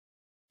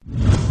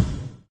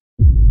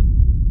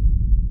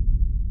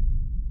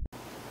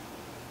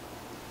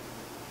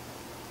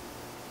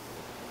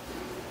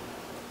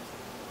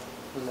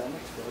Was that an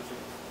explosion?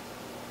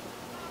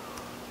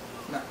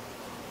 No.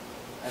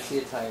 I see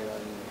a tire out in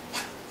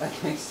there. I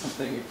think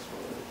something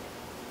exploded.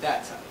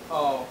 That's how.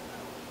 Oh.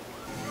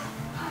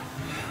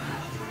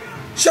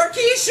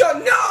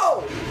 Sharkeisha,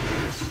 no!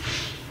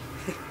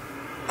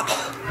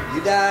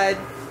 You died.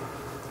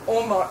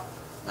 Oh my.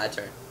 My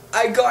turn.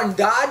 I gone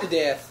died to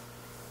death.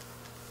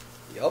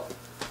 Yup.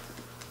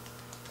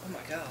 Oh my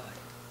god.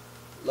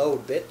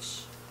 Load,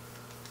 bitch.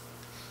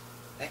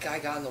 That guy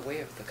got in the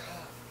way of the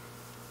car.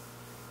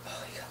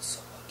 Oh, he got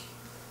so lucky.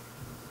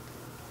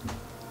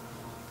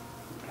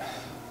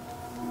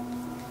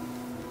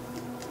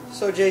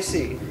 So,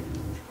 JC.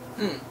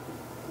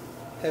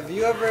 Have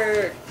you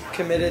ever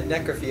committed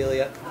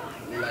necrophilia?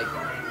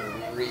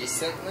 Like,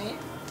 recently?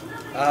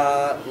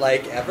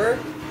 Like ever?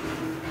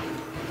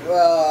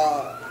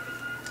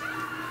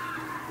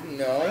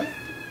 No.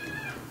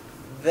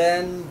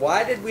 Then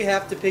why did we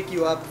have to pick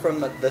you up from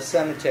the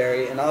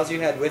cemetery and all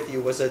you had with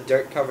you was a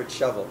dirt-covered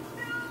shovel?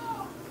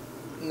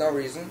 No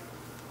reason.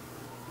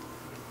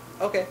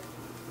 Okay.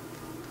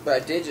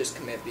 But I did just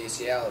commit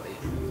bestiality.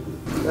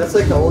 That's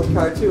like the old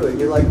cartoon.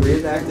 You like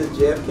reenacted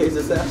JFK's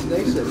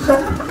assassination.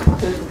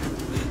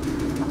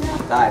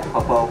 Die,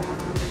 Popo.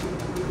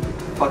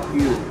 Fuck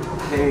you,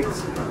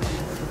 pigs.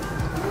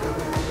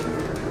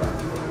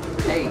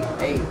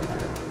 Hey.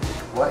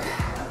 What?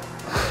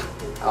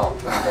 Oh,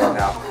 I'm dead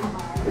now.